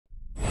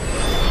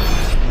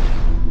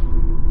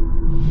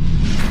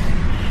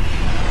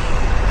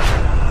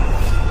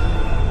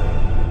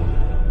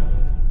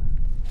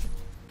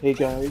Hey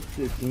guys,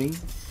 it's me,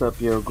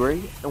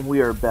 SupyoGray, and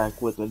we are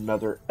back with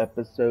another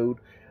episode,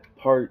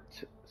 part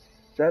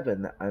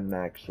 7, I'm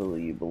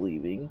actually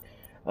believing,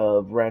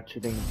 of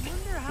Ratchet and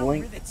Wonder how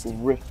Clank rivets do.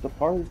 Rift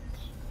Apart.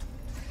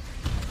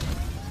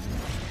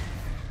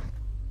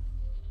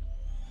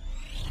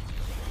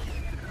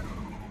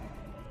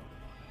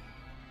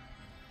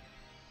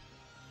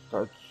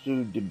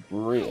 Tatsu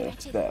debris Hi,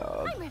 Ratchet.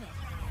 found. Hi, Rivet.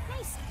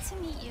 Nice to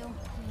meet you.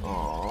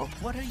 Aww.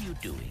 What are you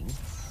doing?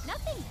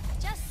 Nothing.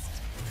 Just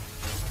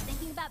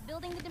thinking about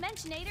building the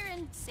Dimensionator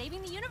and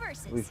saving the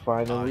universes. We Are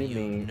finally you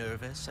meet.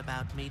 nervous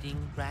about meeting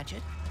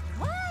Ratchet?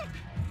 What?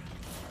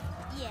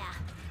 Yeah,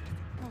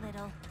 a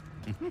little.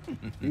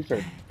 These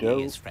are He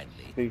dope is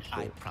friendly, I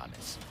spaceships.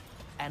 promise.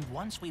 And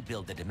once we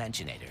build the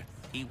Dimensionator,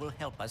 he will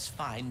help us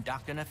find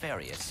Dr.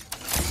 Nefarious.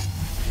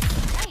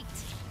 Right.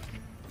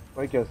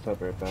 I guess I'll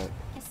be right back.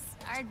 Guess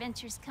our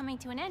adventure's coming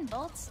to an end,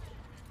 Bolts.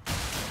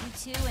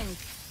 You two and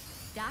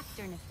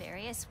Dr.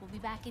 Nefarious will be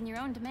back in your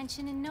own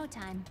dimension in no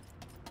time.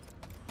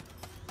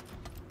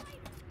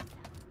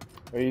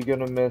 Are you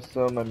gonna miss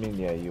them? I mean,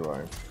 yeah, you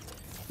are.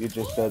 You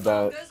just said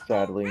that,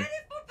 sadly. Ready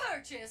for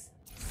purchase.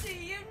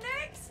 See you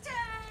next time.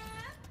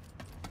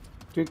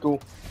 Okay,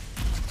 cool.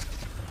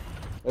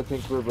 I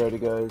think we're ready,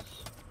 guys.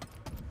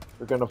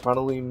 We're gonna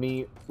finally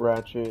meet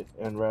Ratchet,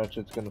 and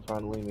Ratchet's gonna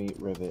finally meet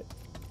Rivet.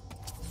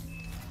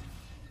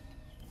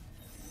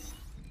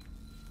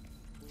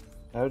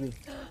 Howdy.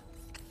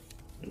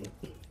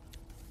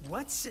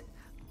 What's it?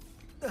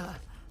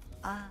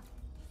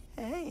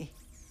 Hey.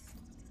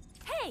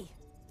 Hey!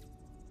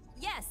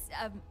 Yes,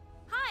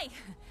 hi!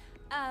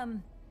 I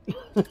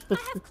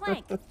have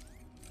Clank.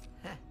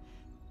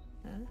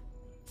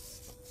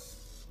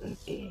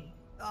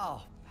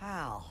 Oh,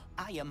 pal.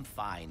 I am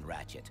fine,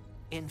 Ratchet.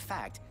 In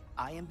fact,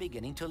 I am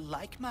beginning to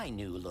like my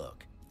new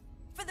look.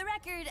 For the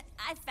record,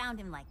 I found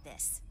him like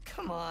this.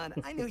 Come on,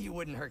 I knew you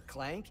wouldn't hurt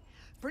Clank.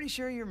 Pretty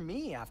sure you're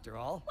me, after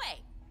all.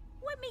 Wait,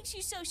 what makes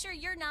you so sure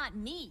you're not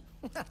me?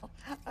 Well,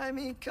 I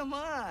mean, come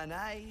on,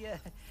 You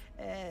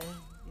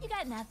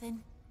got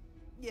nothing.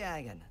 yeah,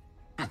 I got nothing.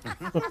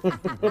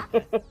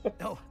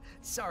 Oh,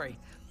 sorry.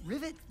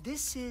 Rivet,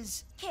 this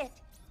is... Kit,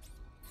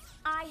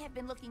 I have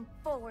been looking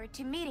forward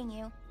to meeting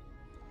you.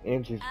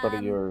 And she's part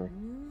of your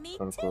Me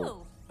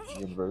quote-unquote too.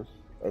 universe,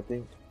 I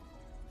think.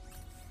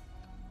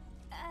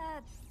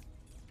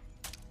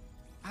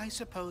 I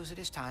suppose it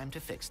is time to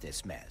fix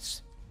this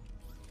mess.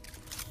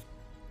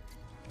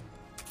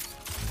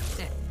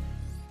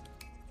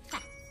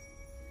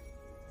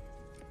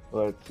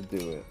 Let's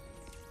do it.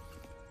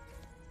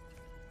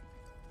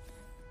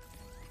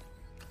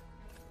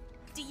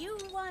 Do you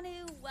want to,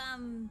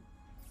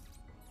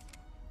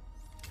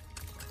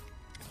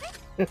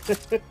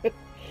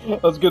 I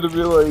was gonna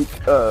be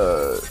like,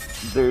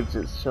 they're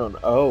just showing,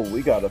 oh,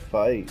 we gotta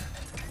fight.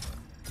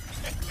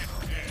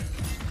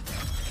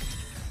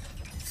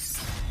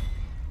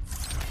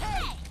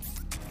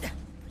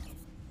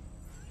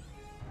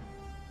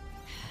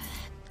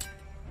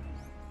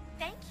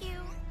 Thank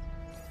you.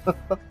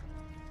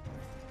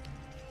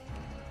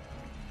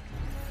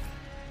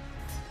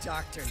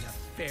 Dr.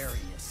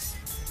 Nefarious.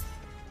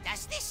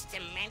 Does this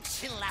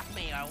dimension love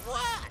me or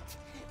what?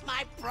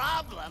 My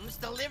problems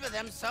deliver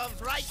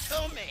themselves right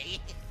to me.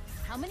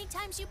 how many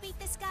times you beat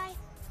this guy?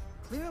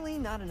 Clearly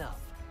not enough.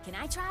 Can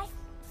I try?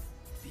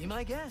 Be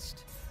my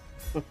guest.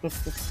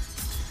 Let's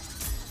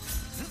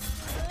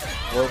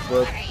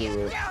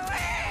do it.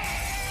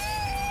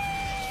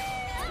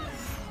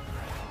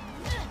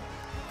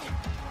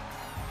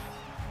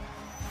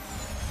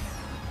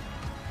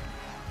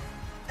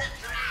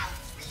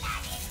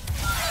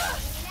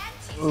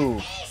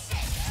 Ooh.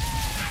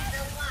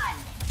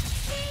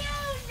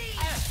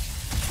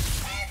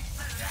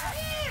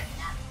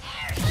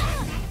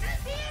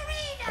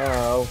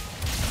 Ow.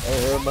 I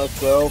hurt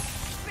myself.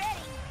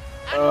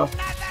 Another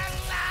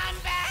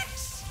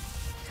Lombax!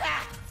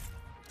 Ha!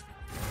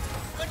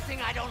 Good thing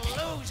I don't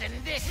lose in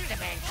this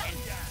dimension.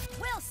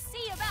 We'll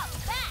see about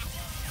that.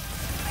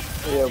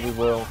 Yeah, we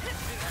will.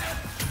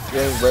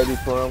 Getting ready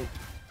for him.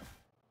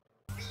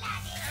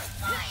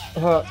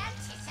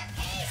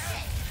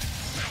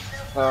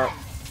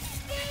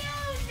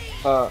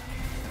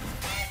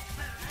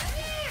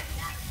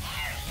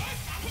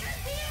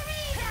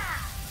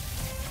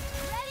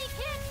 Ready,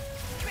 kid?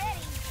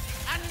 Ready.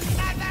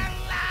 Another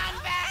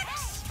Lombax!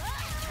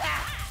 Ha!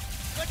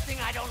 Good thing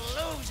I don't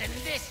lose in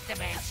this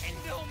dimension.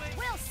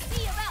 We'll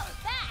see about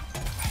that.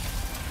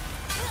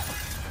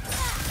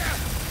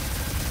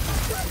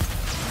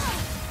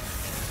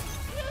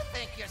 You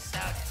think you're so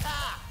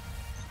tough?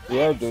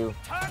 Yeah, I do.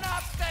 Turn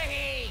up the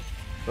heat!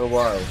 So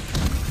why?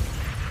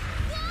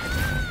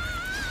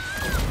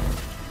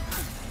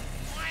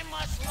 Why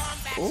must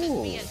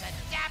Lombaxes be as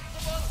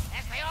adaptable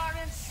as they are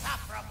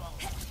insufferable?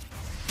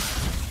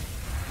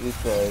 You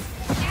said.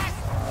 Just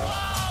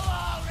fall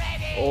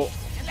already! Oh.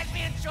 And let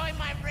me enjoy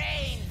my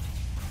reign!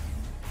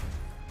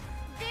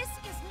 This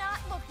is not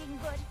looking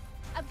good.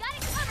 I've got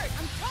it covered.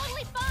 I'm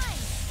totally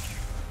fine.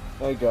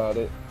 I got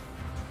it.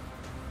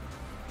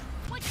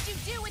 What did you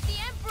do with the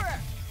Emperor?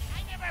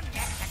 I never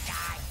met the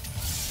guy.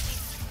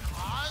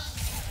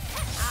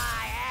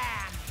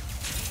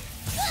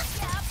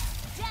 Yep,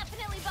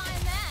 definitely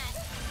buying that.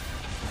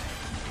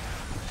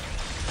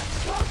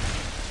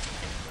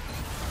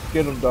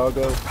 Get him,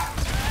 doggo. I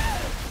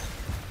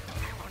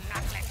will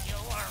not let you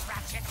or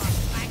Ratchet or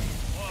Clank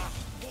or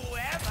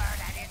whoever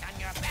that is on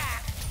your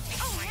back take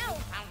my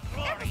newfound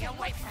glory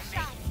away from me.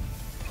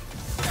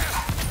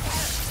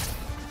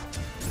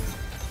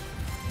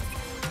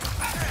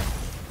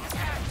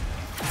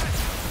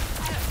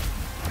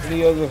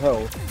 Any other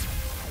health?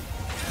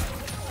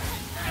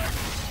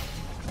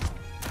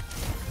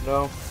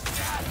 No.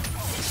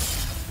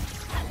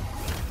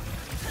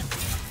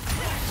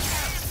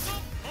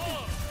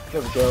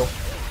 There we go.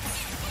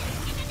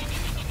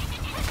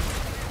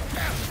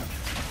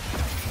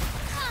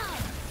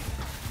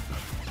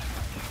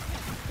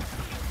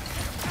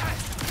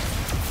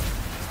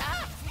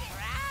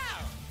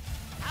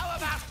 How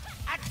about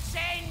a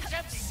change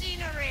of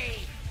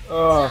scenery?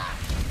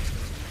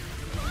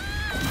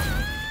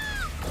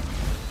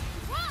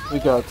 We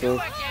got Two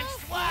this.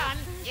 against one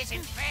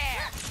isn't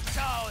fair,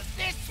 so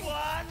this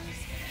one's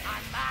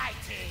on my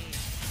team.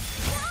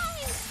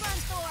 Nice,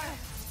 Grunthor!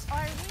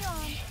 Are we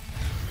on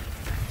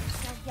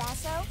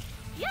Sargasso?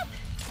 Yep,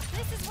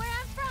 this is where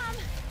I'm from.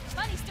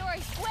 Funny story.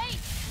 Wait,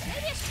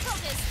 maybe I should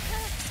focus.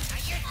 Now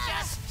you're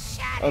just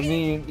chatting. I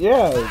mean,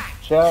 yeah,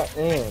 chat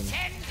and.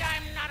 Pretend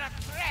I'm not a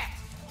threat.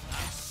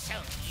 I'll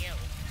show you.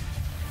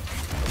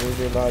 I mean,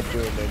 you're not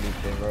doing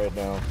anything right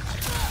now.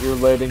 You're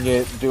letting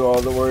it do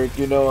all the work.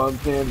 You know what I'm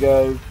saying,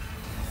 guys?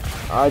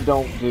 I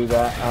don't do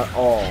that at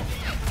all.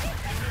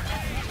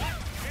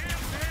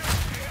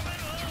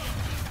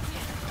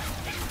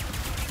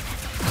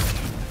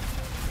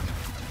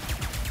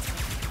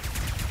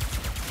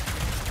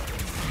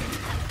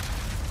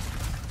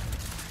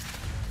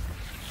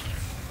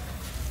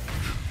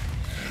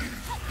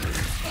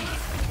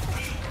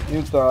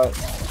 You thought.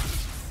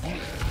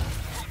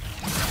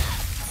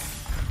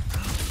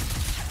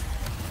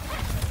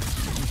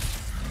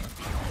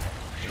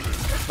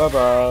 Bye-bye.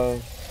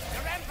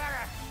 Your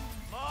Emperor,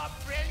 more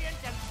brilliant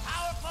and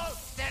powerful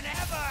than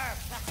ever.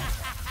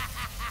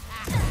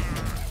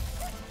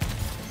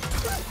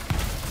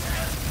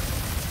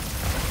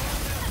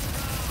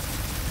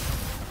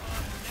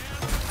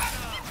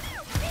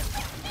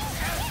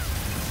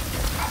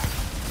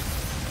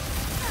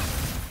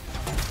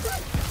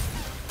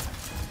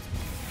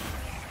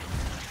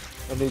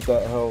 I need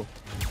that help.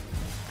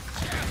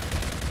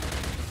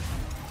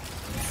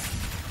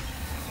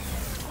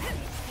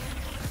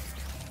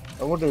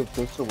 I wonder if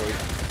this will work.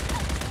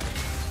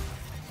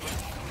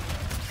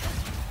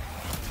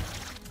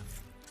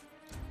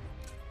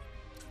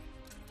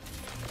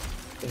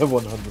 It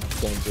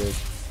 100%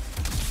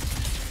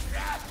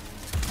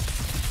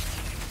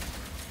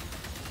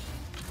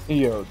 did.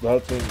 Yo,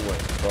 that thing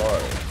went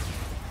far.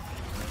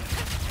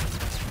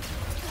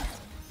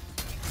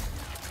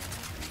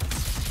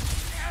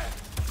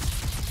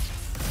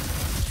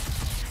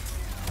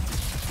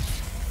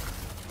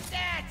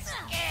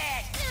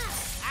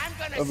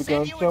 Are we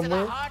going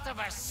somewhere? The heart of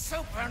a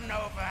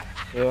supernova.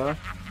 Yeah.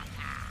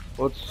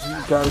 What's you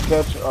gotta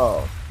catch?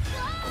 Oh,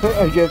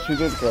 I guess you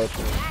did catch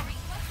me.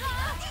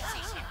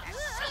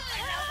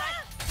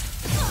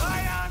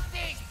 Why aren't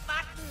these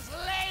buttons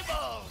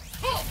labeled?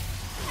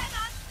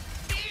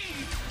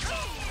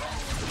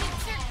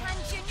 Sir Khan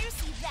Jr.,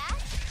 see that?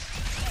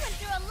 You went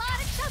through a lot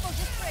of trouble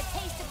just for a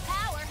taste of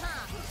power,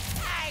 huh?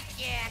 I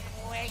can't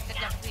wait to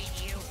defeat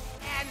you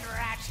and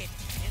Ratchet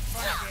in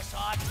front of this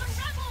audience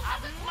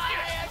of my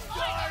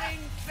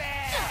adoring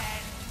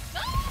fans.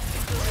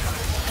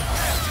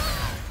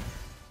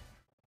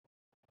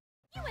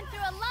 You went through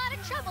a lot of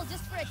trouble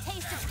just for a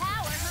taste of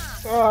power,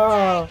 huh?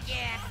 Ah. I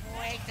can't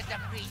wait to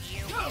defeat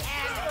you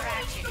and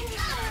Ratchet in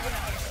front of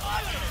this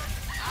audience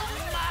of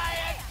my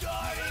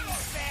adoring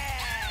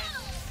fans.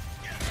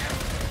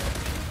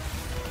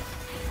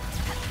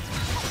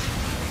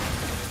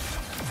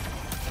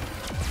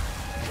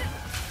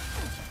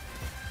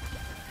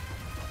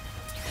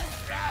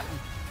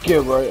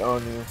 Get right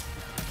on you.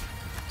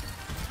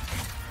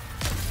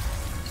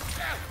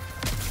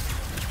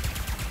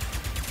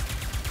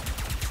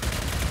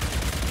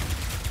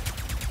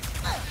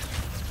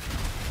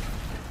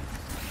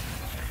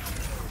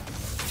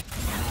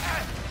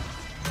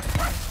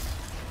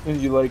 And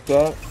you like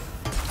that?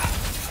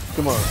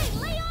 Come on. Hey,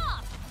 lay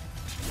off!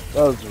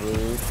 That was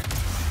rude.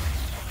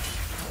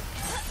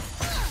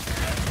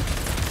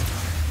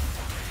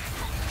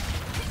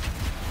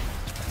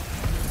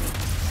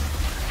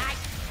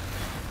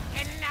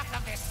 Enough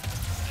of this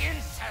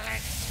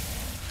insolence.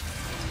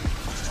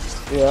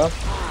 Yeah?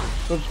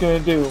 What's gonna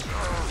do?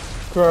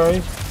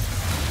 Cry?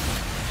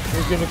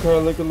 You're gonna cry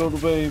like a little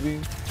baby.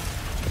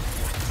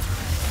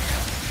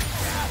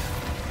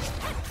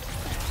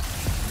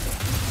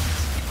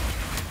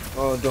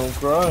 Oh, don't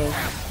cry.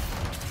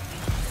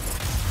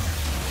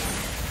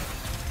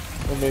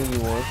 I know you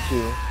want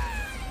to.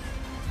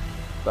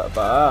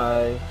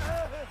 Bye-bye.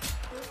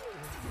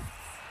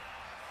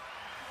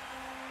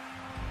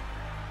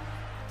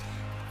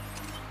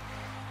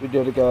 We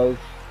did it, guys.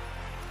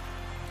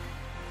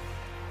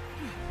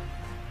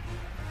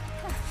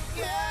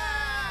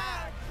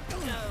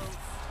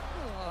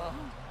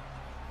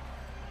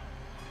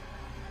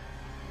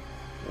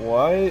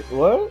 Why?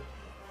 What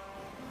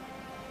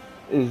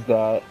is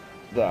that?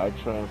 That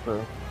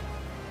tramper?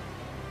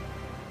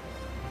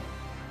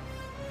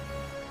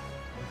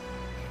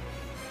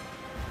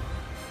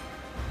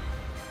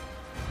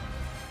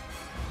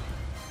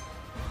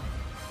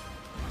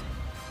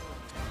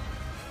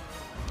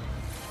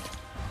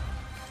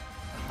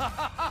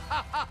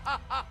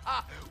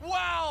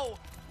 Wow!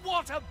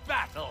 What a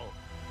battle!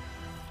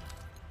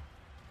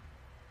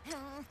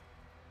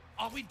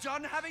 Are we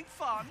done having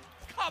fun?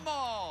 Come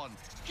on!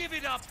 Give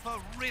it up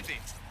for Rivet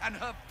and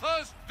her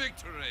first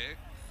victory!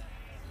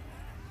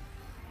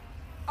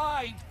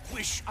 I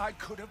wish I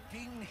could have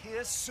been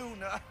here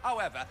sooner.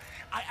 However,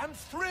 I am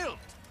thrilled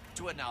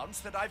to announce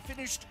that I've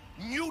finished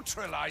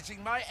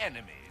neutralizing my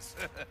enemies.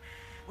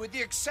 With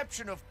the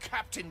exception of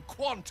Captain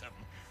Quantum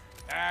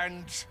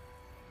and...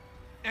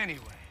 Anyway,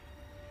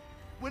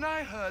 when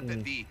I heard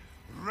that the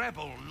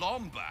Rebel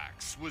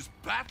Lombax was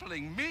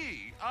battling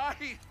me,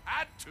 I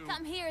had to...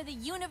 Come here, the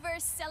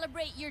universe,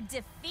 celebrate your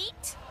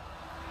defeat?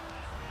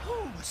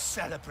 Who was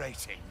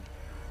celebrating?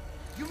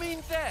 You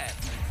mean them?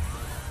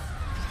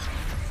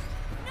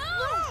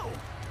 No!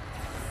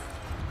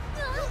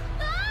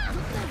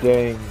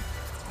 Dang.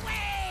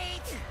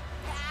 Wait!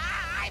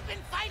 I've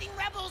been fighting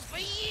rebels for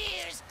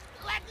years.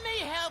 Let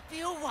me help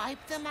you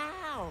wipe them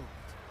out.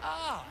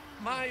 Ah,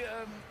 my,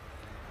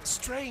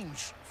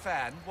 strange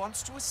fan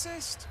wants to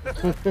assist.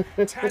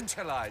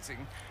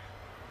 Tantalizing.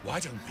 Why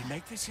don't we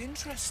make this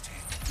interesting?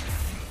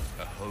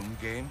 A home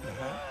game,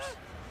 perhaps?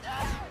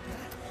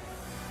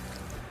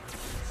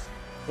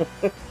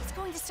 It's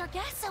going to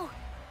Sargasso.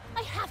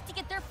 I have to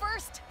get there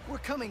first. We're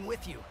coming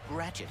with you.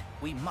 Ratchet,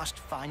 we must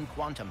find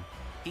Quantum.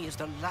 He is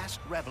the last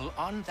rebel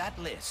on that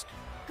list.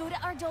 Go to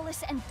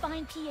Ardolis and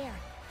find Pierre.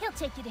 He'll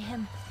take you to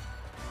him.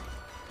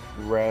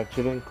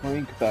 Ratchet and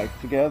Clank back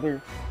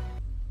together.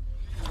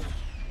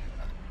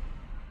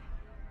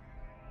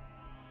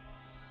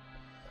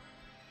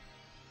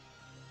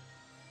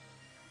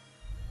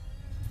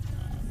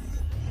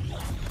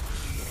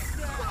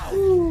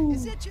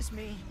 Is it just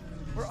me?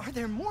 Or are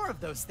there more of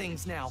those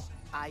things now?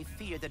 I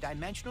fear the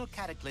dimensional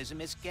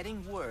cataclysm is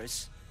getting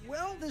worse.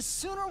 Well, the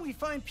sooner we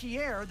find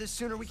Pierre, the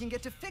sooner we can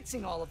get to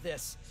fixing all of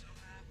this.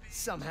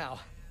 Somehow.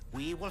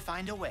 We will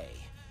find a way.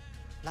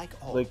 Like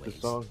always. Like the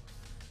song.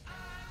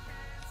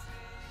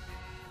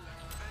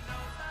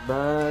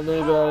 Burn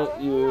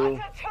about you.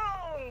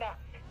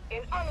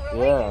 In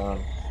Yeah.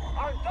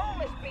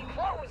 Ardolis be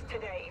closed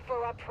today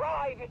for a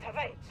private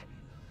event.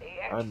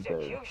 The I'm dead.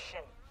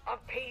 execution of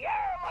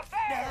Pierre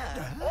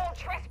Lafaire. All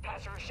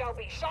trespassers shall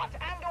be shot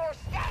and or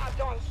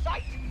stabbed on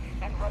sight.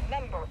 And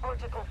remember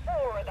Article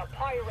 4 of the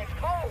Pirate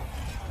Code.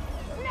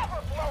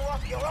 Never blow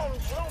up your own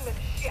bloomin'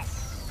 ship.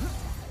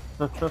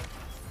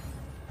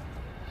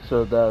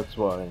 So that's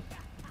why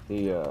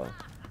he,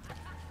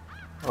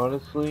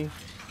 honestly,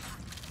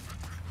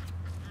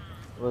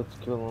 let's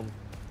kill him.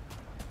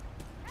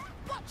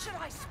 What should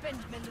I spend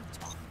my loot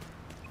on?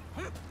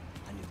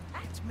 A new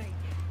hat, maybe?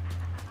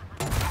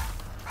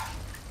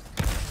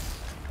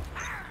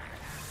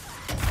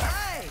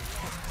 Hi!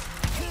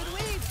 Could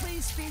we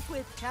please speak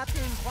with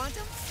Captain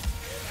Quantum?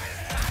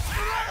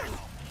 Die!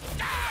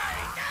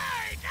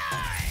 Die!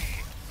 Die!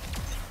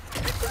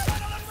 It's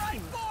adrenaline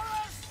right for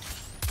us!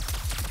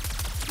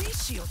 These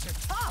shields are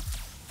tough!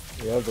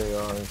 Yeah, they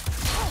are.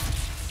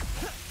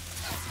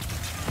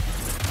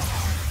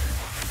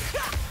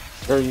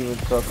 They're even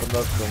tough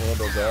enough to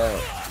handle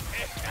that.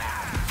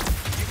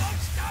 You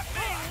won't stop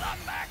me,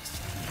 Lumbax!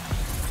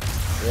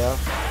 Yeah,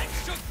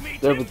 Shook me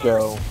there we timbers.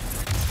 go.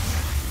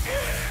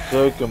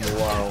 Took him a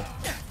while.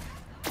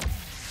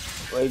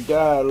 Like,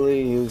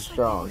 golly, he was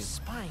strong. We're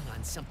spying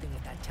on something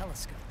with that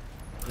telescope.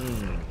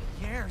 Hmm.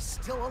 Pierre's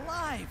still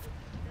alive!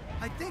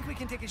 I think we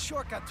can take a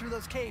shortcut through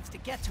those caves to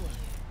get to him.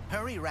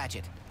 Hurry,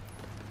 Ratchet.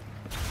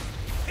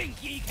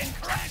 Think ye can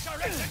crash our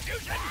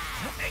execution?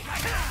 Think I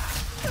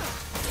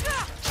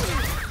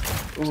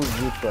Ooh,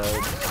 you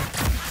died.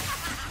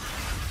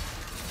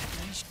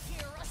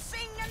 Hear us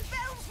sing and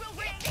bells will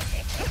ring.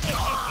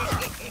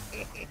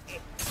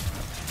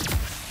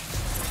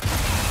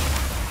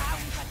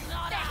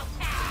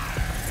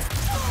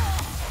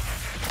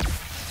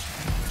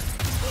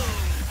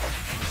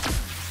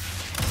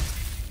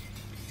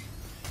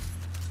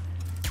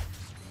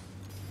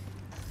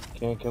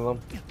 Can't kill him.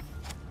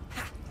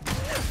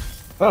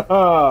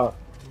 Haha!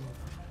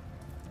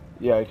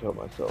 Yeah, I killed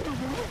myself.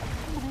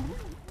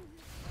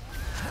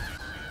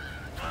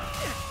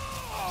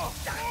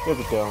 There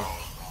we go.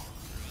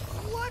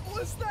 What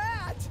was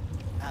that?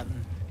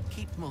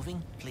 Keep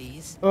moving,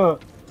 please. So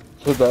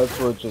that's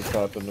what just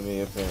happened to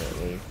me,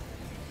 apparently.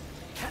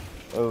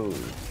 Oh,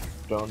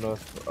 don't know.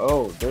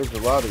 Oh, there's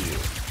a lot of you.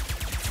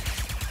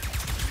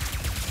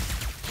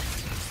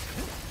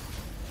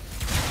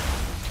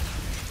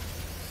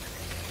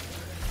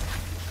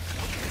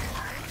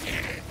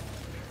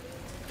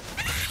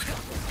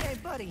 Hey,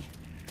 buddy.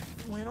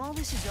 When all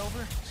this is over,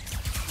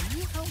 will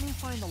you help me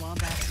find the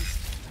Lombaxes?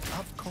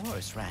 Of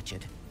course,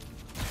 Ratchet.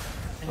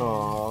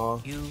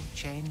 Aww. You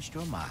changed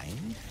your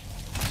mind?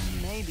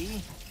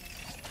 Maybe.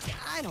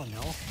 I don't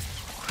know.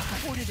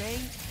 Before today,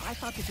 I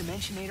thought the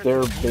Dimensionator...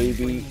 Their could only bring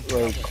baby, me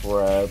like, trouble.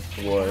 crabs,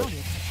 Without what? it,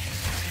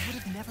 I would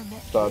have never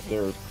met Thought they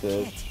Rivet were or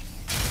fish. Kit.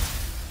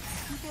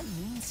 I think that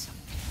means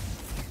something.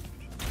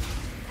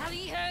 Have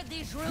you heard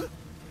this root?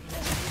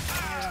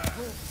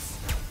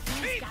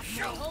 He's got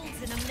more holes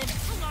in him than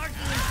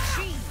Slarky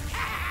cheese.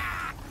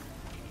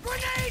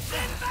 Grenades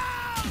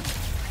inbound!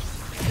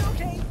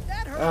 Okay,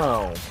 that hurt.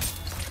 Ow.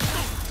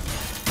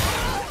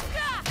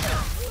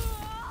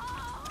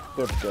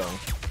 There we go.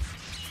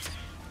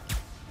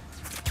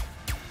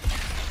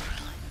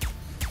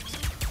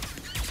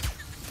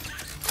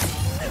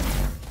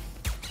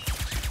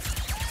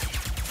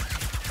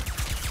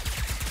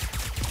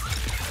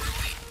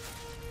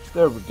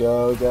 There we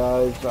go,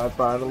 guys. I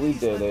finally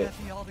did it.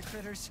 All the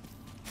critters.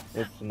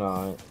 It's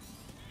not.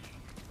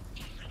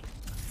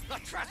 The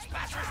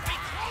trespassers be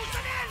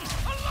closing in!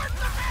 Alert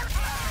the bear!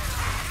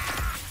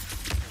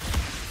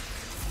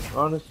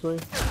 Honestly.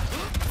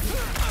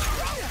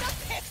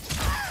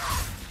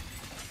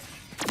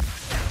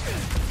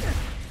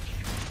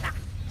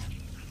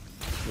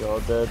 Y'all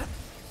dead?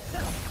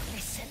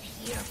 Listen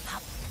here,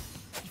 pup.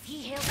 If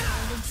ye help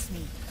silence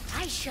me,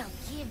 I shall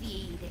give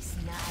ye this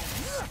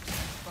nice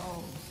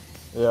bow.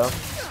 Yeah.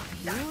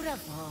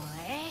 Beautiful,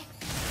 eh?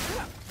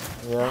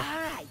 Yeah. All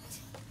right.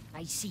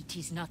 I see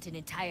 'tis not an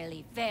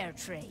entirely fair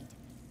trade.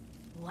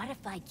 What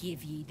if I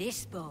give ye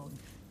this bone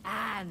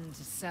and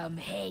some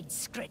head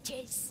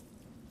scritches?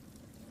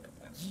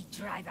 Ye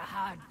drive a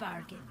hard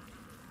bargain.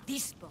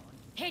 This bone,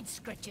 head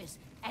scritches,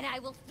 and I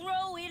will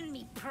throw in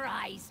me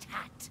prized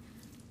hat.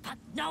 But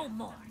no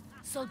more,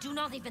 so do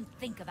not even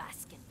think of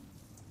asking.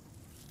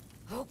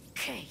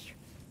 Okay.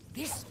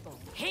 This bone,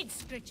 head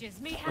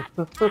scritches, me hat,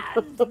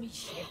 and me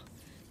ship.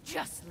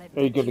 Just let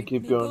Are you me gonna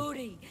keep me going?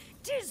 booty.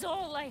 'Tis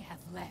all I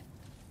have left.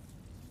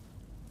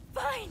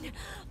 Fine,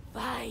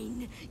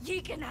 fine.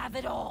 Ye can have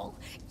it all.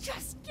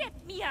 Just get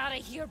me out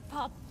of here,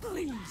 pup,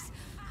 please.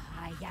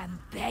 I am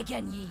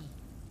begging ye.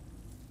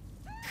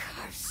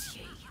 Curse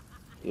ye.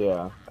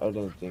 Yeah, I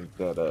didn't think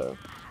that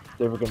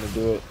they were gonna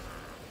do it.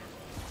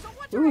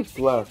 Who is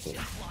laughing?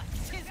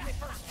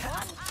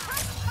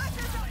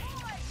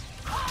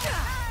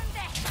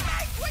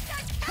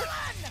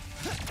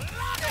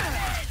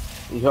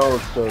 Y'all are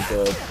so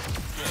dead.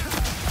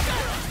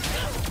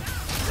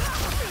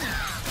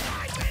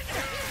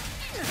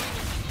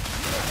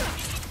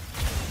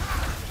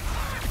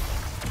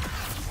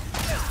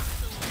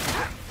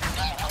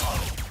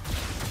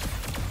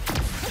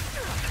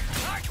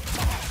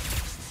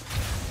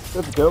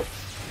 There we go.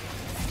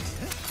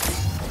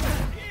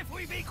 If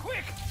we be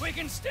quick, we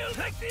can still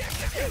take the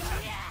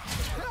execution!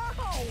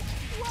 Oh,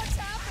 what's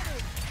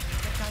happening?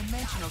 The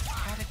dimensional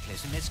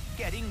cataclysm is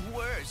getting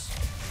worse.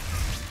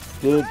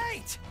 Dude.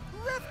 Great!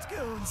 Rift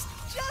goons!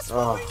 Just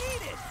Oh. what we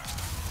needed!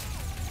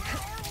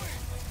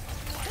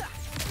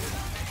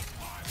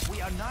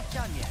 We are not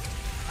done yet.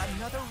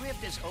 Another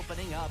rift is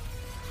opening up.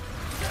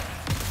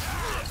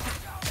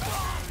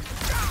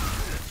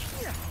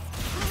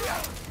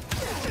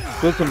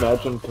 Just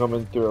imagine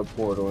coming through a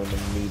portal and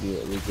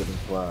immediately getting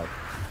slapped.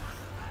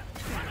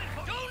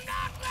 Do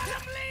not let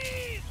him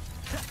leave!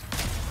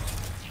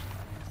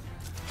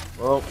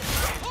 Well,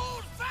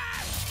 Hold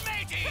fast,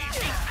 matey! He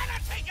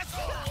cannot take us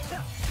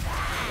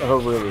all! oh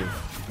really?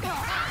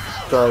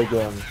 Try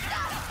again.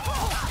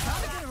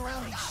 How to get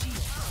around these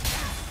shields?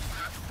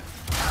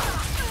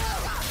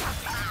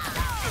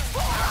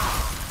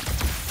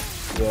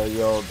 Yeah,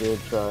 y'all did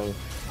try.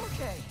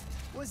 Okay,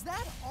 was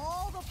that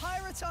all the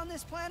pirates on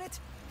this planet?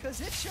 Cause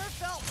it sure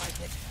felt like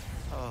it.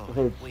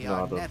 Oh, It's we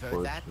are not,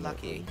 never that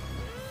lucky. unfortunately.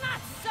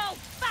 Not so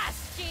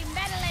fast, ye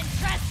meddling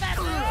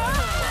trespasser!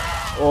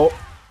 Oh,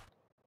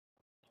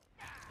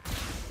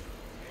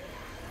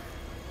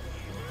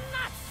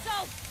 Not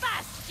so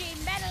fast, ye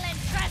meddling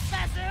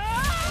trespasser!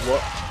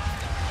 what?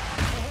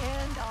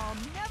 And I'll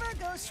never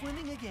go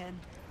swimming again.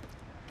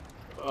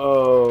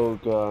 Oh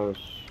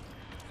gosh.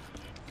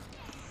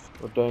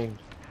 Oh dang.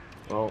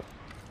 Well,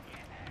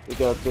 we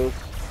got this.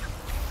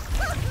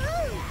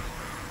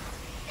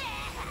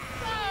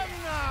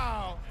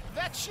 Now,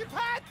 that ship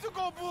had to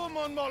go boom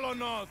on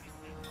Molonov.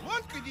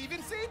 One could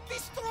even say it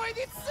destroyed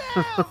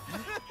itself.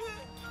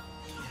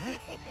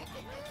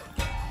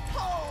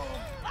 Oh,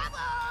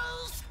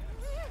 bubbles!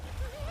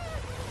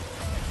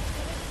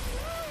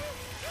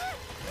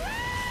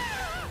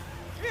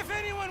 If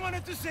anyone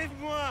wanted to save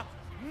moi,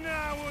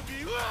 now would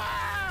be.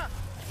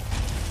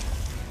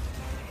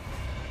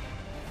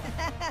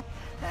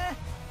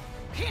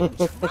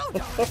 Intrude on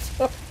it!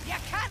 You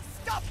can't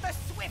stop the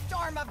swift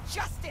arm of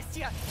justice,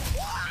 you...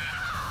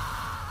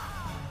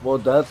 Well,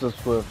 that's a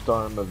swift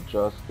arm of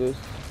justice.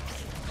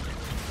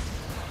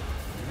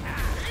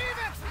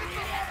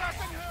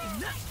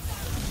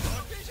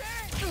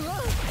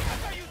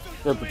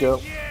 There we go.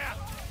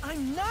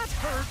 I'm not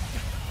hurt.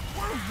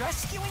 We're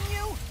rescuing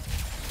you?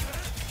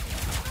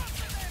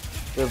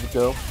 There we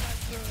go.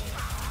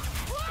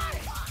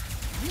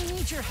 We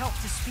need your help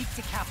to speak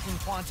to Captain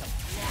Quantum.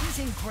 He's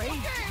in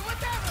grave.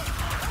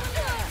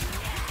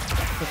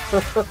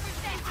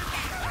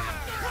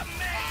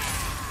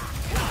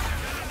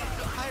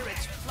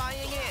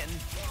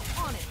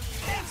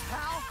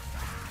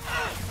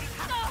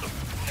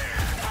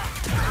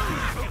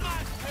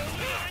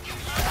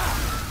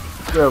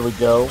 There we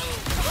go.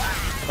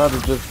 How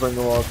to just bring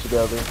them all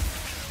together.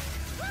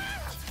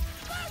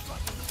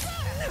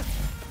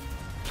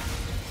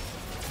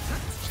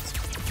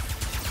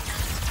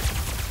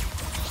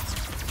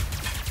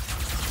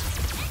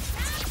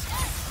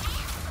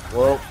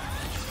 Well,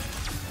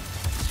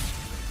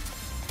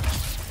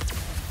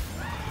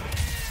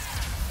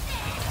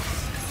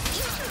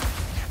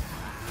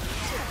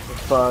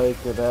 if I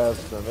could have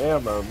some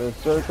ammo,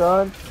 Mr.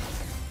 Khan?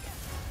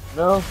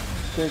 No?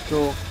 Okay,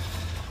 cool.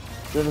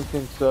 Didn't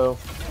think so.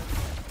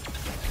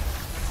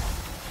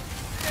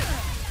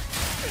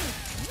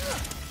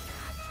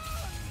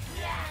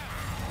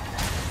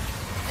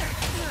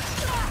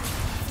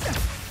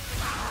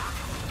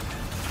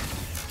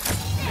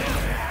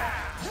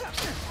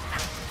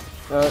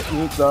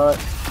 You thought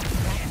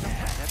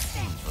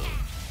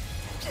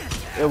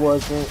it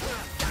wasn't.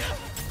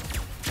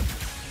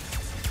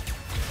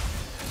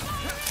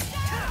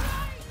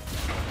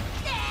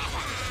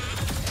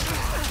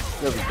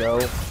 There we go.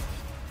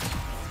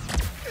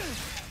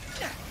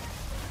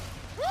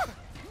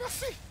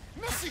 Mercy!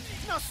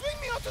 Now swing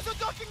me onto the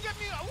dock and get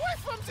me away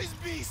from this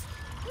beast!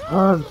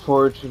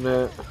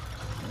 Unfortunate.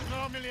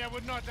 Normally I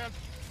would not have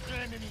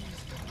enemies,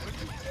 but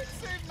you did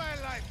save my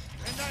life,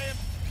 and I am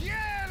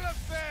Pierre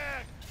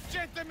Lefebvre,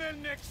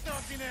 gentleman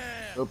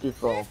extraordinaire. Hope you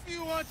fall. If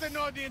you want an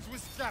audience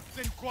with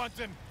Captain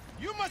Quantum,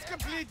 you must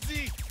complete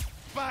the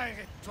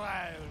pirate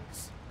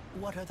trials.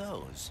 What are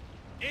those?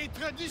 A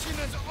tradition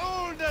as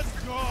old as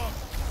Gore.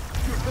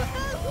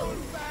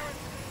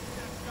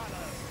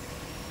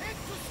 Head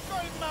to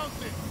Skull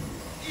Mountain.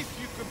 If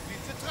you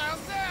complete the trials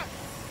there,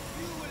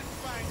 you will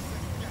find the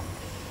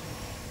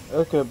captain.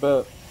 Okay,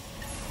 bet.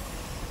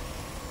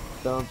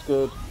 Sounds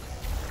good.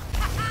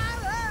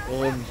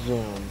 And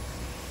zoom.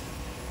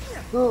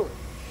 Ooh.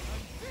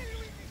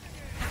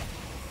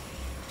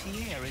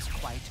 Pierre is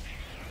quite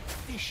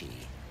fishy.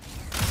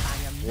 I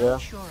am Yeah.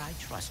 not sure I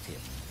trust him.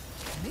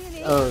 Me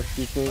neither. Oh,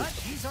 you think? But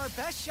he's our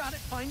best shot at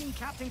finding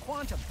Captain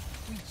Quantum.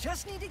 We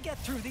just need to get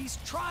through these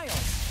trials.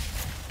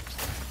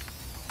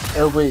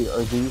 Oh wait,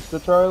 are these the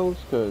trials?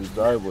 Cause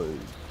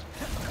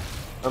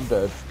I'm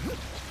dead.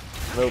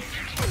 Nope.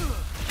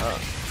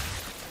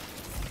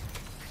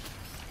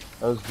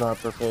 I was not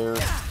prepared.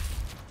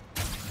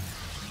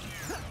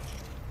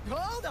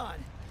 Hold on.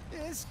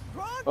 Is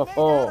Grog Oh, made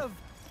oh. out of...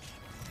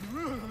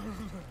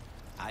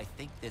 I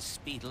think this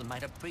Speedle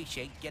might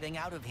appreciate getting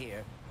out of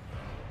here.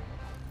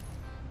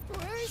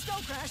 Please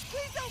don't crash!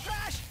 Please don't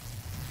crash!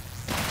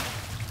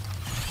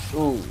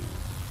 Ooh.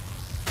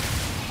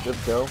 Good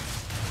go.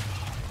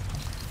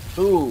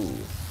 Ooh.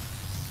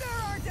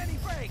 There aren't any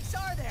brakes,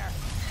 are there?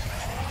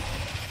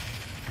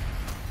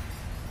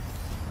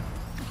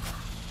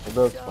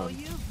 Well, that's So fun.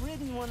 you've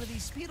ridden one of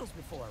these Speedles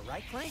before,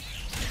 right, Clank?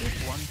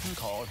 If one can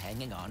call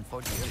hanging on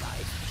for dear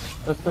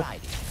life,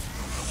 riding.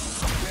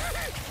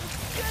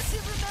 Guess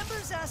it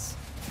remembers us.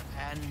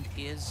 And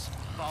is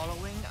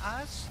following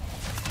us?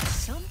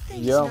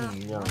 Something's Yum, not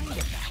yum.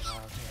 right about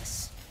all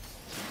this.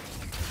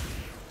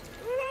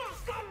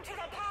 Welcome to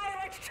the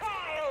pirate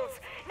trials.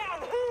 Now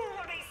who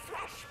will be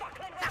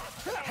swashbuckling with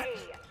us today?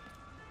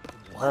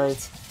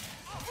 Alright.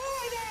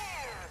 Ahoy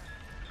there!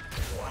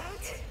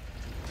 What?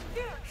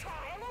 Your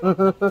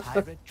trial?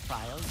 Pirate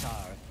trials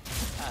are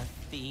a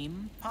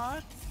theme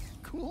park?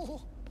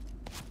 Cool.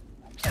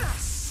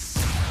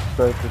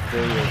 Start the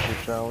karaoke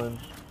challenge.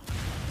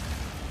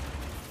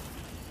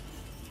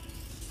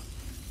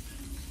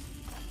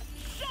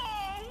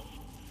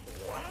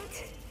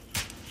 What?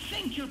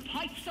 Think your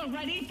pipes are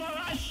ready for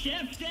a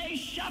shift-day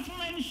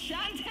shuffling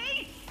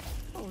shanty?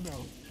 Oh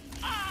no.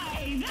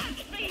 Aye,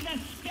 that be the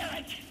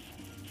spirit.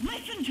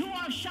 Listen to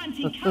our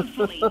shanty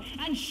carefully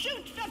and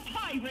shoot the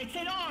pirates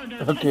in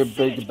order Okay, to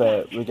big sit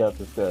bet. back. We got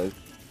this, guys.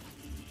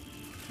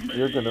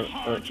 You're gonna. You're not.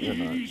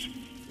 Hearties,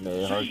 May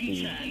sing hearties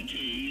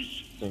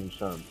shanties. sing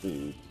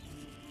shanties.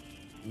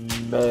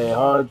 May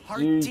hearties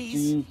Hearties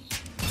sing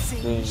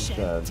sing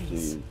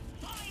shanties.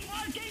 Fine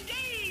work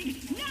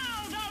indeed.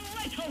 Now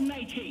the little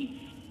matey.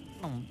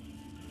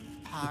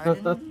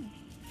 Pardon?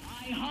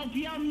 I hope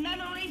your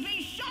memory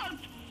be sharp.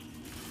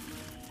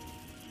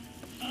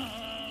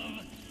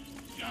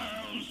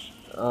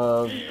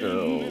 Of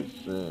girls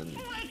and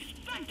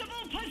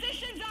Respectable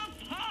positions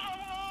of power.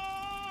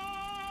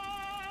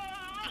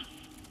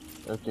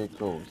 okay,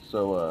 cool.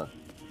 So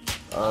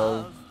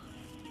of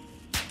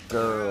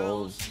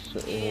girls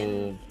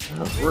in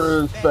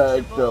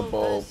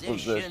respectable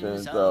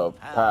positions of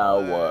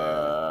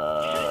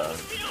power.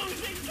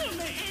 Music to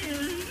the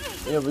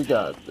ears. Yeah, we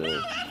got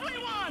this.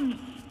 Everyone!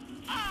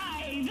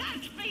 Aye,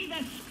 that be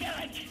the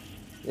spirit!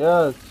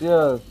 Yes,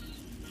 yes.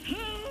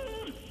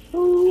 Who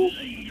Who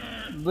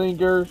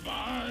linger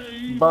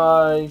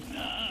by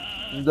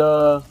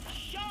the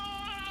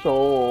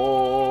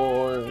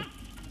shore?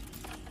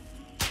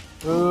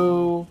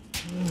 Who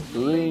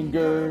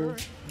linger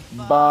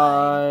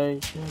by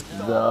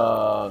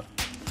the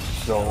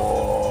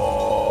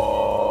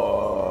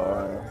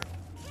shore?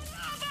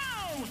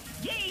 Bravo!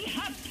 Ye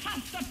have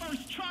passed the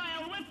first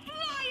trial with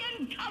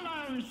flying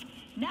colors!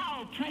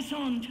 Now press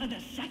on to the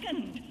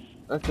second.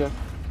 Okay.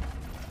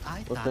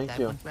 I Well, thought thank that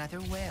you. went rather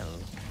well.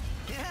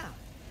 Yeah.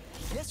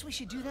 Guess we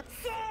should do that.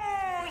 So,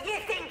 you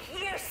think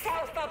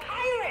yourself a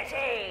pirate,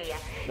 eh?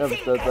 Never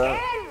Think said that.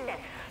 again.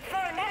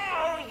 For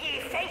now,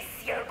 ye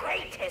face your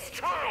greatest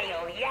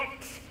trial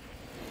yet.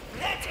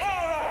 The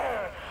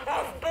terror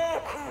of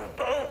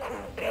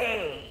Boku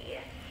Bay.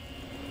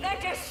 The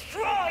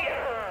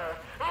destroyer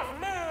of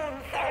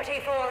Moon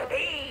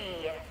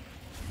 34B.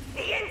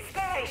 The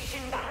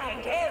inspiration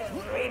behind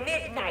every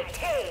midnight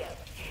tale.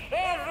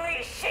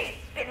 Every shape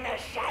in the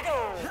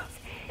shadows.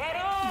 And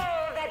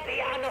all that be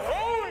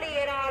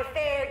unholy in our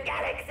fair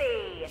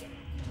galaxy.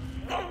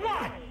 The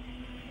one,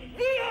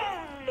 the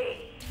only,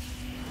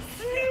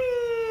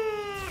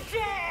 Snoojax!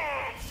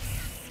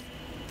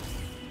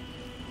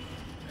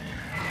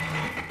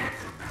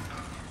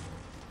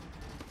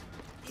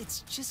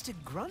 It's just a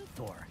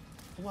Grunthor.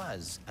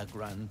 Was a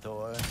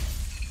Grunthor.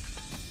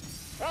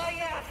 Oh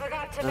yeah, I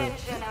forgot to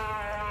mention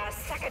our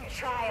second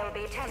trial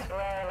be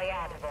temporarily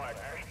out of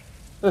order.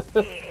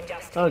 You can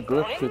just Oh, keep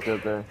good going, shit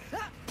out there.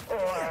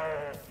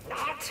 or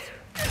not.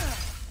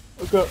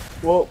 Okay,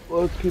 well,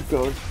 let's keep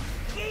going.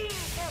 Ye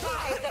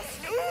survived the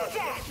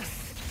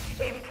Snoojax!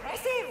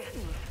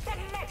 Impressive! Then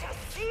let us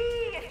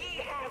see if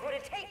ye have what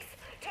it takes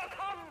to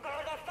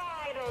conquer the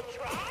final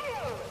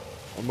trial!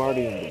 I'm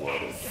already in the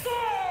water. So,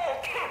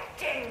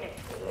 Captain,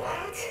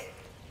 what?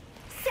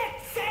 Set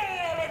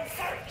sail in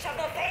search of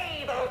the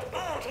fabled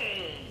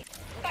booty!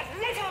 But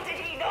little did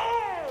he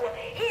know,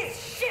 his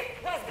ship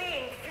was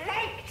being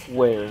flanked!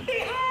 Where?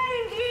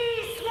 Behind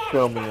ye,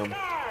 Show me him.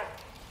 swashbuckler!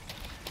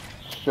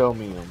 Show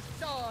me him.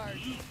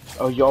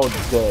 Oh, y'all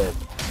dead.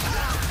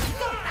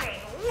 Fine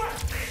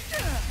work!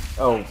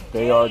 Oh,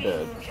 they are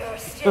dead. You're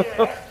still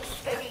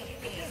left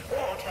beneath these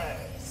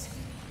waters.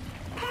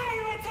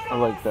 Pirates at I all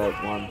like that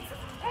sides! one.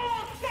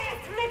 Hold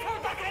fast, little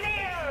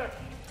buccaneer!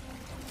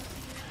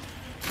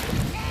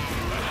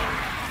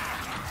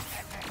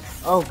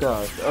 Oh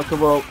gosh. Okay,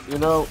 well, you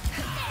know.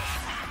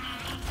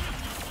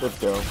 Let's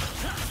go.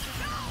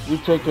 You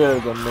take care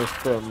of the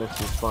Mr. and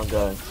Mrs. Fun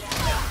Guy.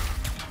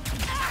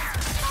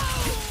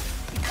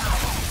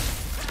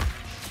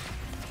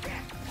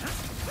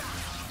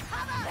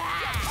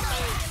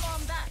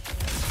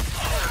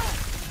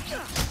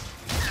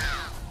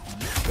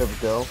 There we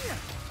go.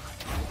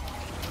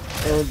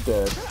 And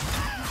dead.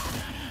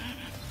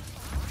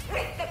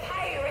 With the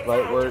pirates Light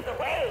out work. of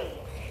the way,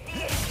 the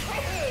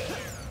intrepid.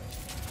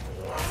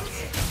 What?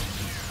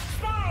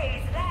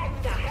 Spies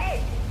land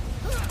ahead.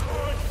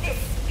 Could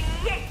this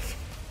be it?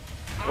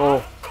 Oh.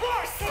 Of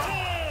course it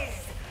is!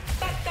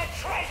 But the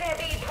treasure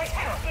be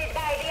protected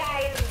by the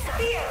island's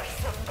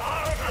fearsome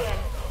guardian.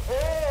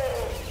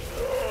 Oh,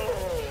 no.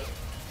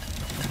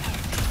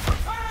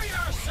 Prepare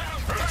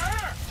yourself,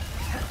 sir!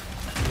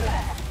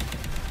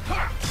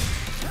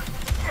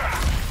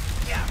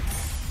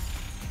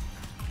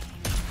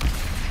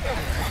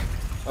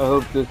 I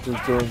hope this is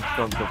doing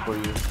something for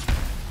you.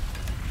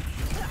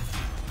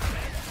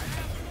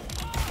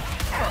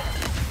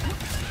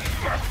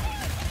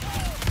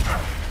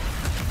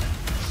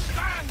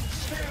 Stand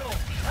still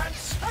and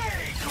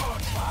say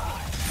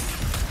goodbye!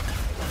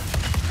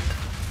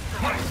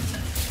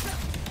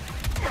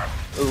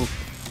 Ooh.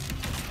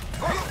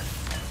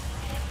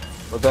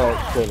 Well,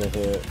 that should have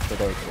hit, but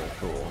that's so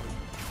cool.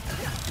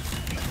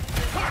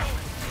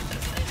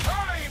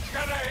 I'm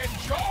gonna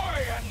enjoy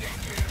ending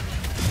you!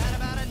 Had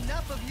about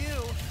enough of you.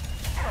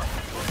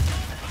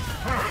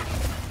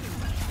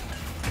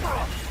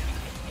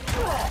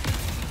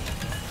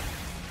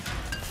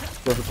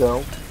 There we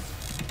go.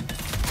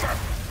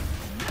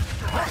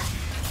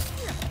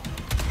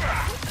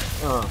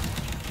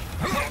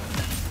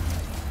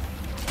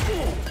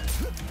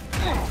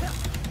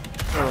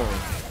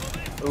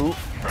 Ooh.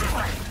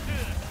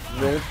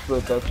 Missed,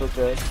 but that's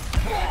okay.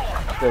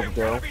 There we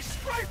go. Be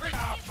scraping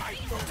off my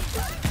boots!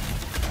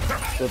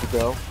 There we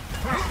go.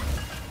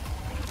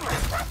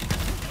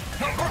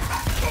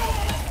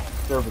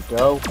 There we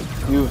go.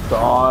 You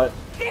thought.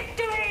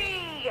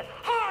 Victory!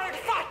 Hard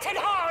fought and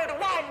hard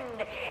won!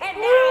 And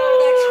now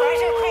the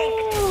treasure crank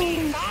be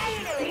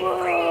finally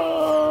free!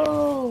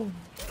 Whoa.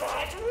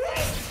 But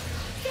wait!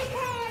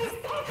 Surprise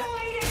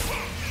Popoid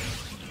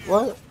attack!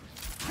 What?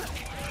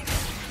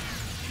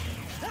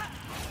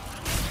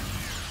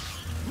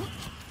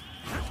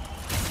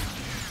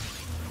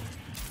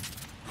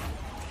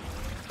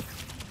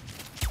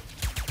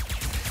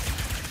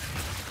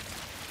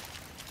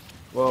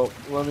 Well,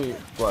 let me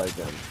fly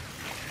again.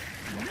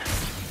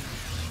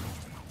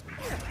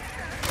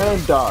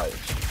 And die.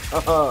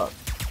 Haha.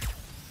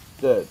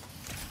 Dead.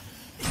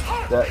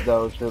 That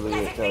was really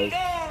Let it, it be guys.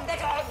 known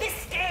that on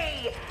this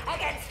day,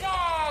 against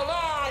all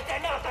odds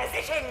and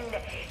opposition,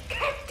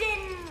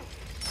 Captain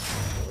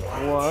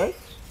What?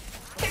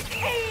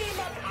 became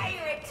a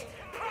pirate,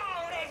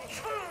 proud and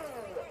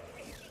true.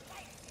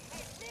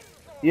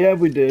 Yeah,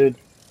 we did.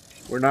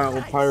 We're not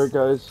a pirate,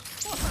 guys.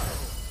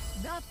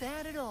 Not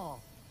bad at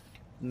all.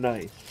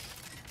 Nice.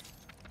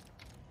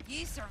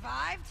 You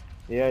survived?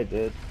 Yeah, I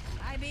did.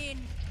 I mean,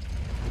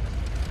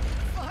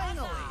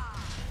 Finally.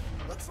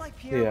 Looks like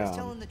Pierre Yeah. was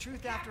telling the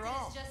truth after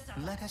all.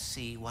 Let us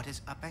see what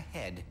is up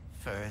ahead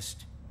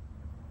first.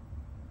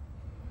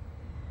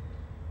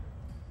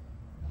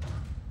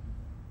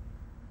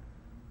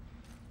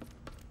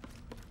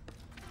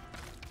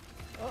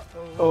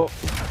 Oh,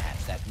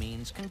 Perhaps that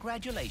means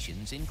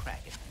congratulations in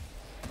Kraken.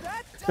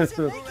 That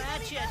doesn't make it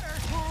any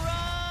better.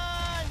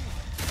 Run!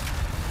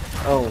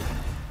 oh.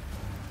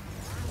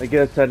 I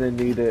guess I didn't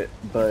need it,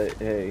 but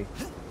hey.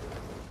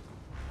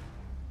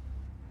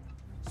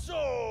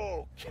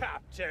 So,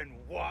 Captain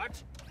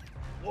What?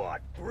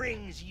 What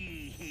brings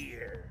ye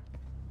here?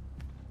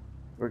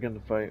 We're gonna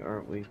fight,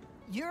 aren't we?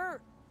 You're,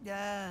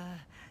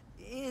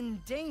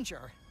 in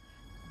danger.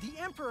 The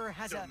Emperor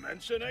has a...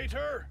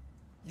 Dimensionator?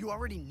 You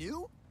already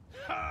knew?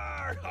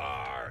 Har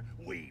har!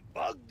 We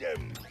bugged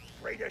him!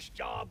 Greatest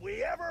job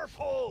we ever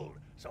pulled!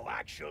 So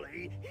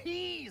actually,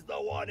 he's the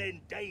one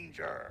in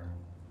danger!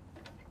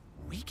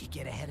 We could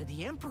get ahead of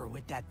the Emperor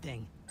with that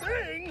thing.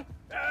 Thing?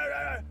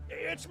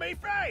 It's me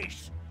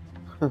face!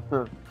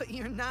 But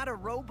you're not a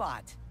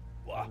robot.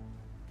 What?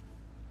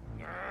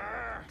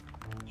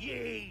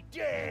 Ye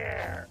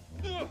dare!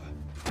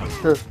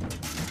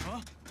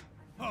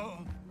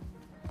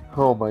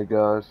 Oh my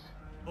gosh.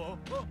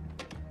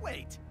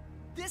 Wait,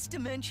 this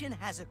dimension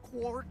has a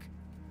quark?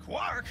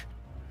 Quark?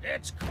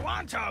 It's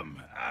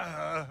quantum!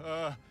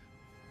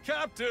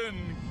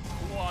 Captain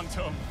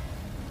Quantum.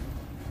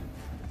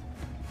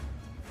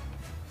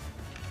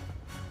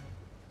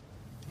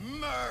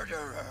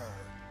 Murderer!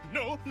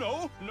 No,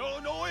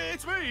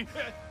 it's me!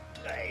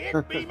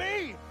 It be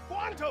me!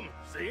 Quantum!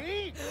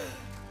 See?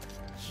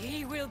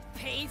 Ye will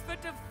pay for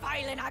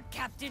defiling our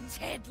captain's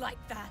head like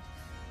that.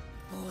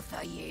 Both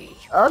of ye.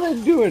 I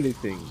didn't do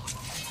anything.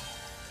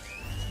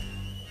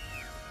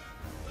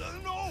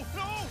 No!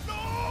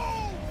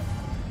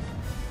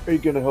 Are you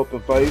gonna help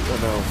him fight or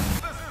no? This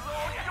is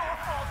all your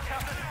fault,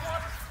 Captain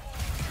What?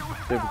 You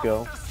There we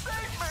go. have to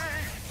save me!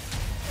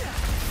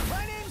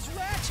 My name's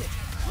Ratchet.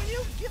 Will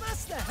you give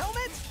us the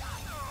helmet?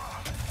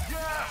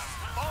 Yes!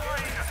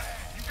 Fine!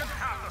 You can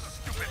have the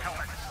stupid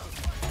helmet!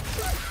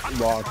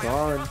 Lock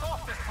on. Us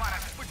off this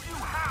planet, but you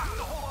have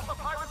to hold on the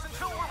pirates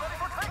until we're ready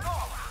for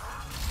takeoff!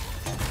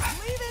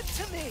 Leave it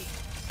to me.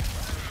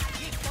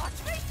 Ye got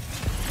me?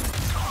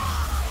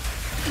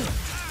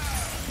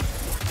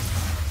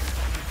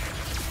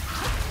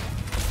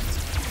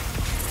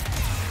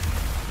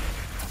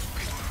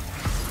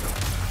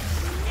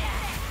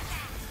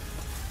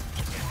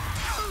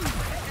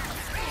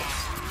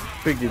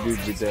 Figured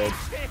you'd be dead.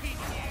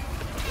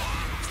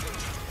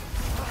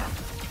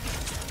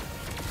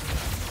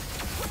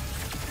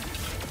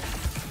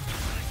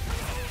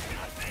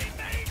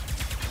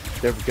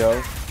 There we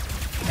go.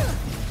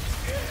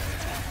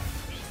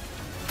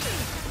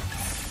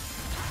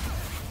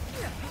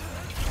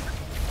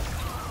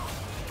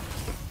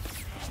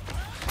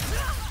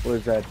 What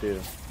does that do?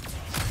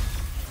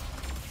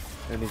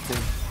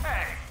 Anything?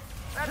 Hey,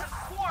 that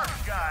Quark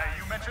guy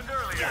you mentioned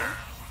earlier.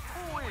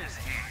 Who is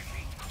he?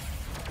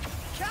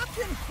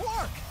 Captain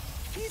Quark.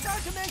 He's our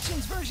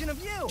dimension's version of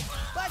you.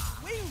 But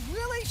we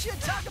really should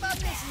talk about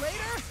this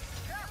later.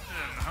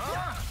 Captain,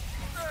 huh?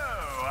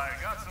 Oh, I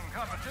got some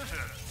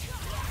competition.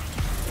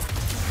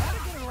 How to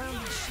get around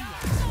these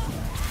shields?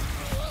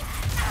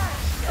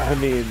 I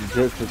mean,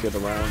 just to get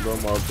around them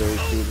while they're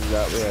shooting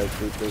that way, I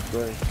shoot this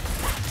way.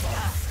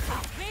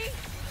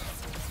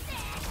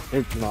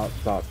 It's not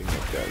stopping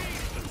it, guys.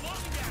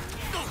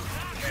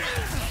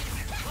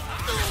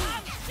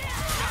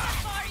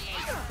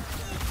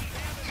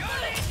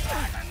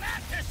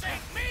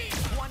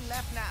 One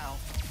left now.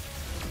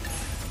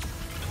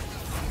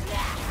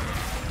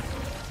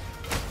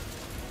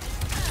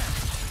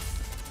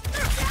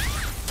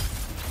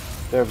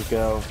 There we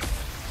go.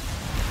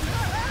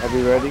 Are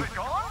we ready? You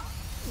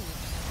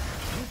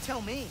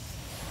tell me.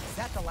 Is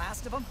that the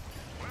last of them?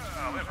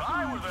 Well, if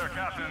I were their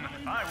captain,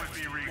 I would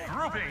be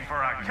regrouping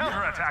for a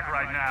counterattack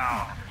right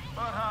now.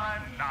 But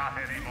I'm not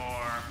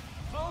anymore.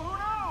 So who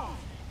knows?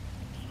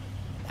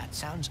 That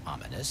sounds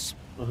ominous.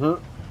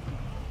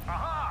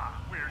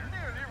 Aha! We're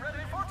nearly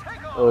ready for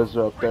takeoff! Oh, it's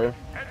up there.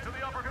 Head to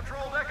the upper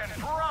control deck and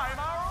prime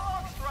our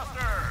launch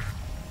thrusters!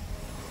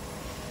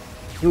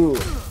 Ooh.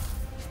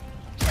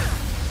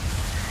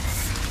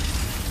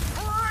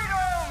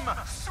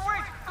 Freedom!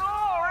 Sweet,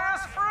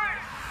 glorious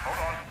freedom! Hold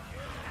on.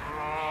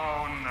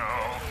 Oh, no.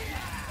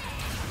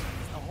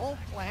 The whole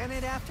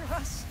planet after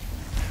us?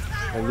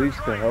 At least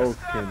the health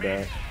came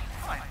back.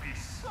 I'd be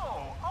so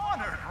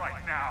honored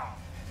right now.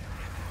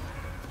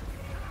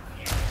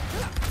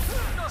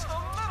 Just a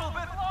little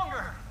bit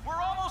longer. We're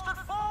almost at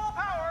full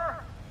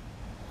power.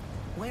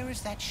 Where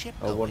is that ship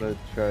I going? want to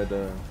try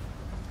to...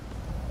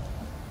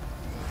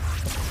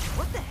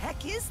 What the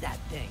heck is that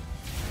thing?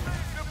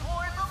 They've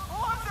deployed the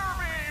plunder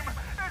beam.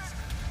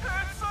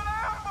 It's an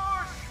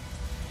ambush.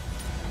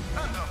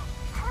 And a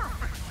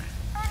perfectly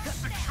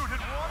executed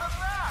one at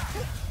that.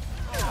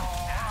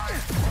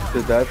 Oh,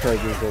 Dude, that's how you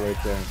go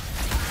right there.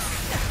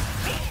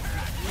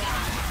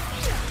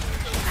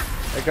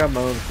 I got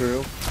my own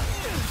crew.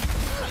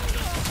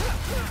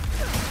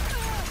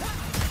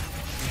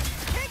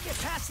 Can't get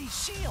past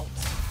these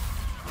shields.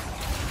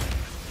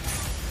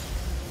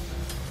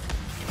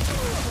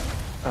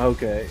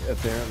 Okay,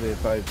 apparently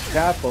if I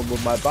tap them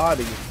with my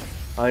body,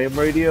 I am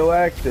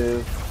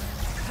radioactive.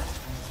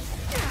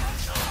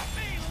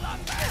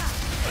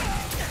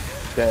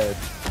 Dead.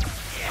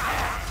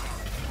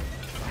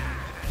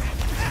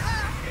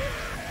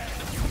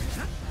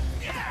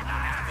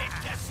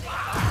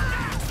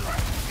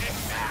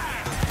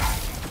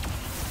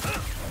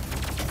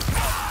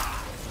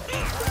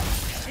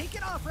 Take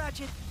it off,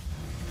 Ratchet.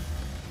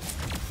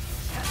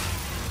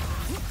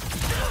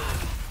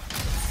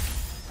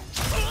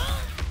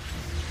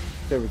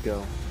 There we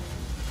go.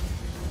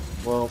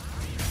 Well,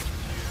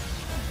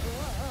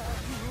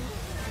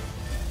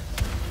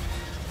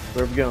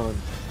 where are we going?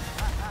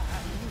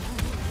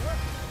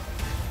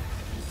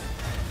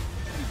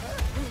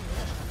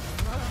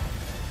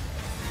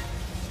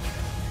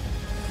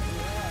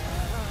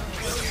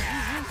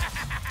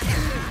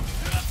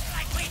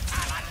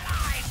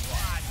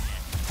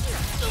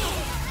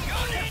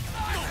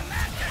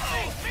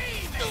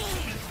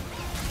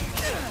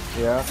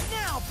 Yeah.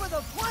 Now for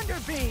the Plunder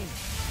Beam.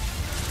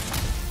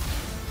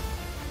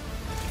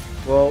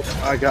 Well,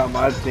 I got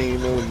my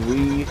team and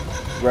we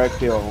wrecked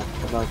Hill.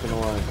 I'm not gonna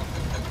lie.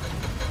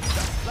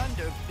 The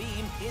Plunder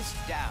Beam is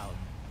down.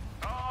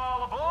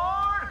 All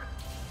aboard!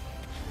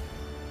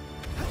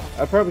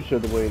 I probably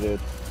should have waited.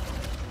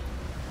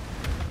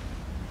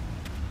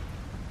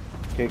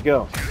 Okay,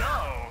 go. So,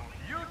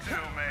 you two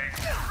make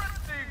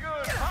pretty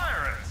good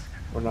pirates.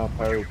 We're not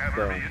pirates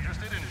Ever though. be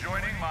interested in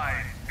joining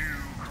my new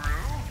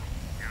crew?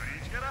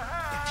 You'd each get a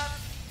hat.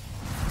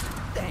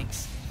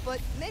 Thanks. But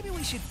maybe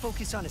we should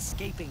focus on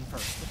escaping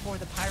first before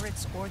the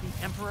pirates or the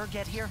Emperor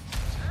get here.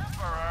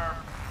 Emperor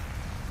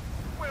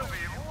will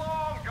be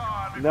long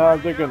gone. No,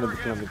 before they're gonna he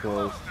be ever coming gets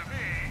close. to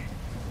me.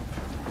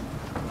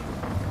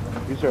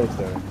 He's right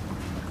there.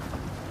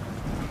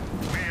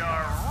 We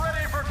are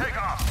ready for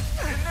takeoff.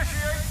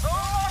 Initiate the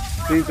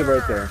launch He's thruster.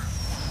 right there.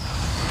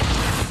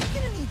 We're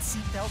gonna need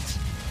seatbelts.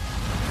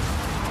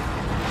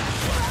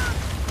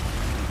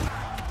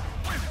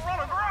 We've run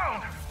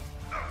aground.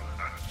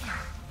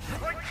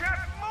 I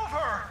can't move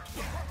her.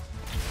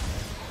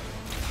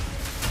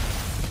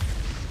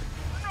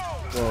 No.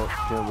 Well,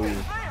 can we? They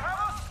have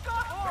a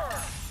scuttler.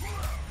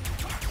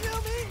 You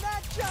mean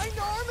that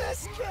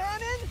ginormous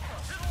cannon?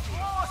 It'll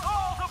blow us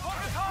all to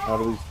Pocatello. How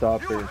do we stop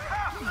You her?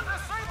 have to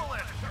disable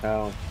it.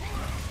 How?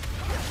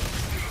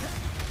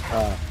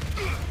 Ah.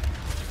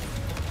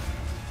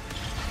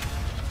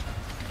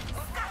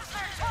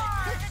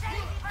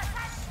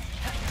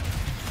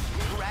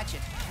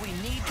 Ratchet, we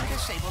need to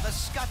disable the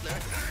scuttler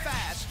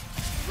fast.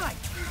 Right.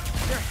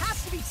 There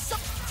has to be some.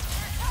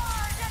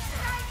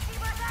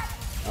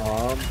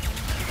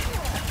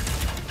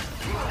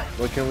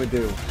 What can we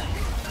do?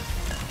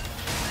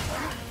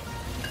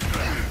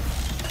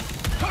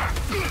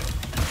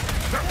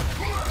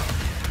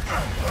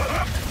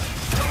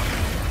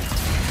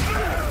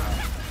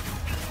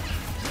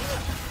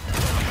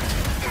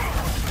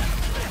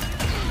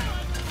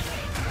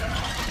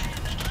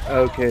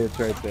 Okay, it's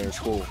right there.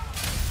 Cool.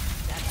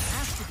 That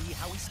has to be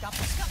how we stop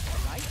the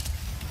scuttler, right?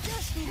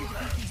 Just needed to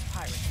beat these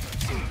pirates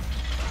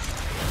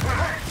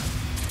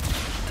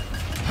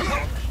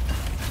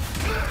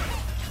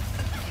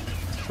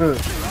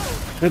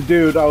first.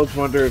 Dude, I was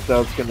wondering if that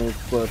was gonna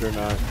explode or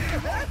not.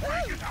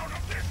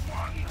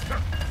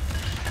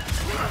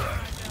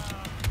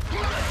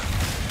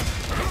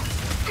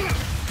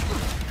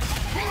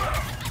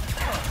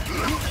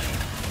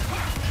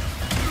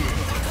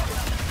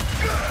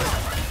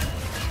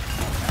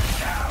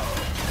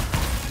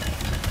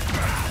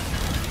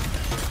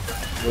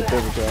 But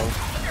there we go.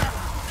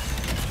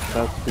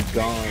 That's the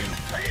gone.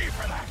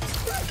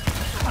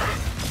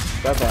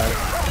 Bye bye.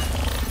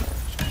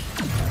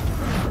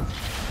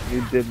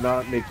 You did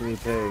not make me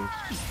pay. Surrender,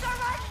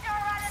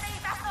 enemy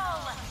vessel!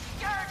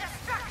 Your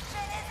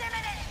destruction is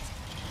imminent!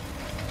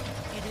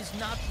 It is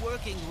not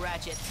working,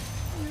 Ratchet.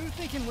 You're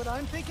thinking what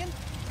I'm thinking?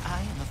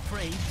 I am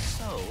afraid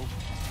so.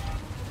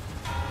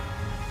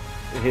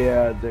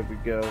 Yeah, there we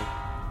go.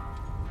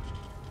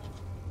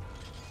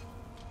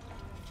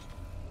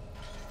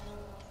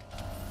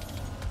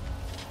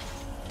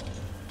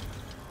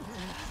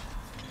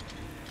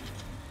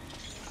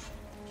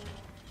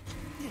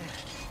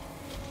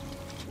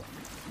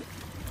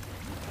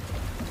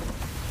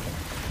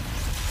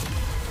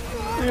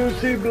 You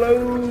see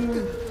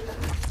blows.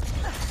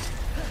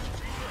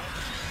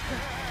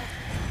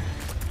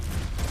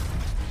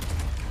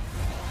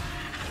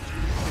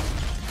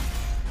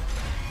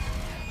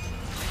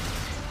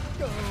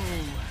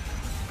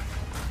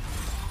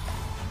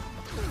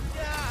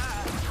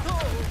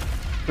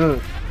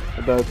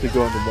 About to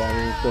go in the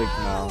water. It's like,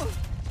 no,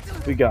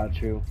 we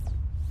got you.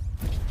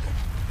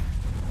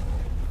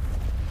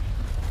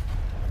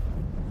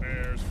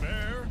 Fair's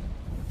fair.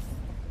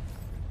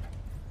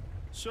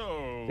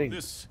 So, Thanks.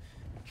 this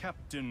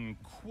Captain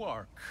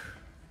Quark,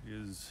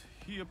 is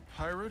he a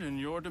pirate in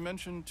your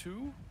dimension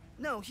too?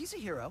 No, he's a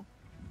hero.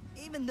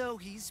 Even though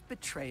he's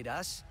betrayed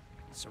us,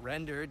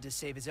 surrendered to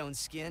save his own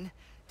skin,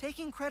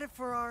 taking credit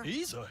for our...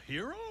 He's a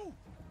hero?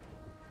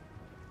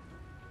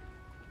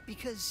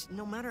 Because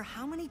no matter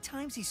how many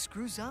times he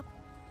screws up,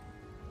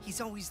 he's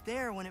always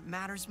there when it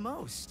matters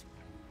most.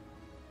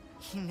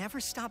 He never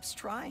stops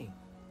trying.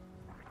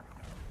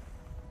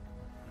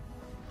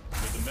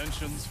 The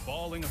dimension's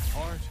falling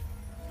apart.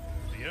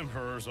 The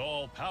Emperor's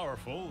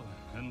all-powerful,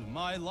 and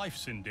my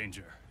life's in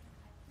danger.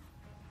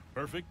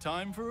 Perfect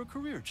time for a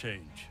career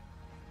change.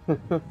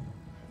 And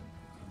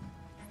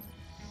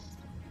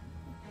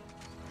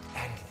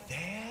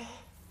there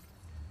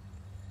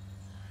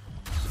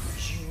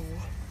you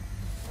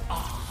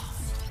are.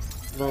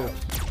 No.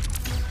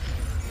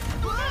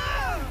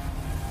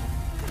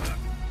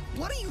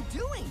 What are you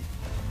doing?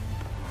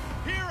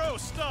 Hero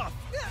stuff!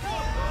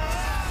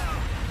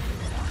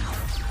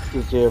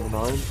 Does he have an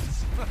arm?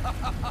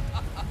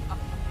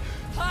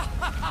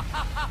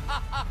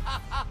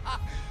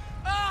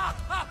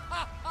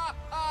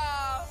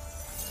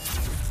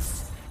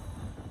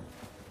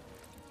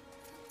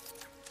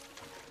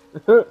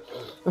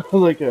 I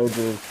like how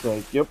it's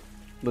like, yep,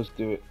 let's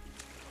do it.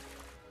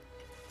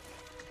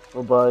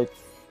 Bye-bye.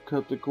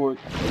 Cut the cord.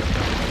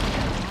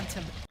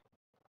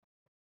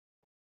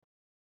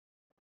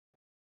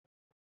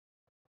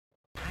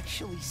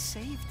 Actually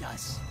saved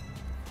us.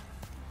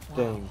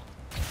 Dang.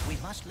 We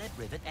must let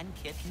Rivet and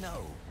Kit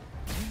know.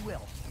 We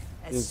will.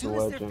 As He's soon a as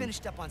they're legend.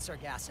 finished up on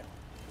Sargasso.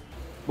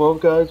 Well,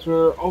 guys,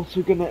 we're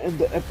also going to end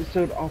the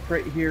episode off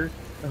right here.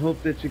 I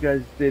hope that you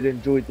guys did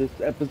enjoy this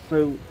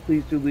episode.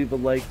 Please do leave a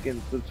like and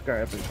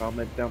subscribe and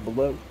comment down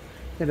below.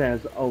 And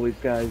as always,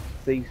 guys,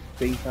 stay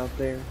safe out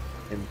there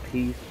and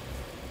peace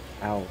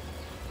out.